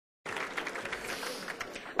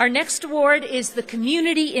Our next award is the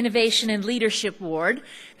Community Innovation and Leadership Award.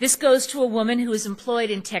 This goes to a woman who is employed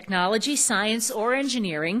in technology, science, or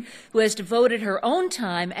engineering, who has devoted her own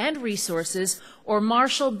time and resources or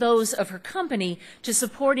marshaled those of her company to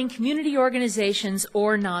supporting community organizations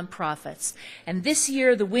or nonprofits. And this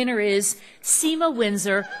year, the winner is Seema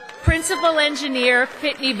Winsor, Principal Engineer,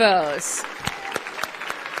 Pitney Bowes.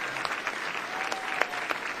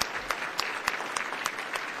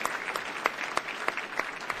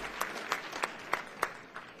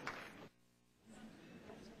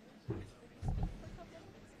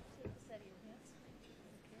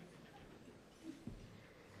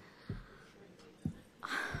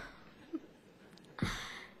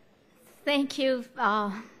 Thank you.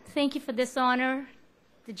 Thank you for this honor.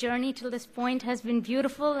 The journey to this point has been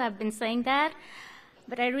beautiful. I've been saying that.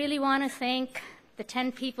 But I really want to thank the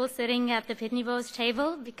 10 people sitting at the Pitney Bowes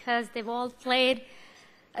table because they've all played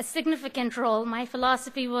a significant role. My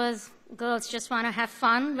philosophy was girls just want to have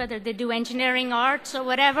fun, whether they do engineering, arts, or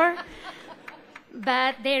whatever.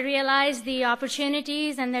 But they realized the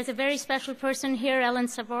opportunities, and there's a very special person here, Ellen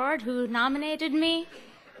Savard, who nominated me.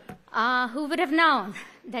 Who would have known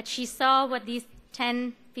that she saw what these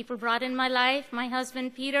 10 people brought in my life? My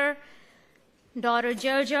husband, Peter, daughter,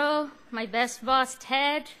 Jojo, my best boss,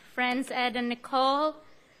 Ted, friends, Ed and Nicole,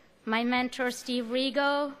 my mentor, Steve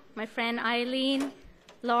Rigo, my friend, Eileen,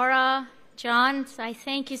 Laura, John. So I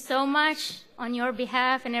thank you so much on your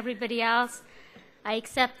behalf and everybody else. I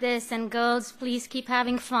accept this, and girls, please keep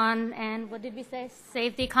having fun. And what did we say?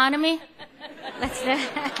 Save the economy? Let's do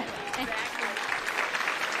it.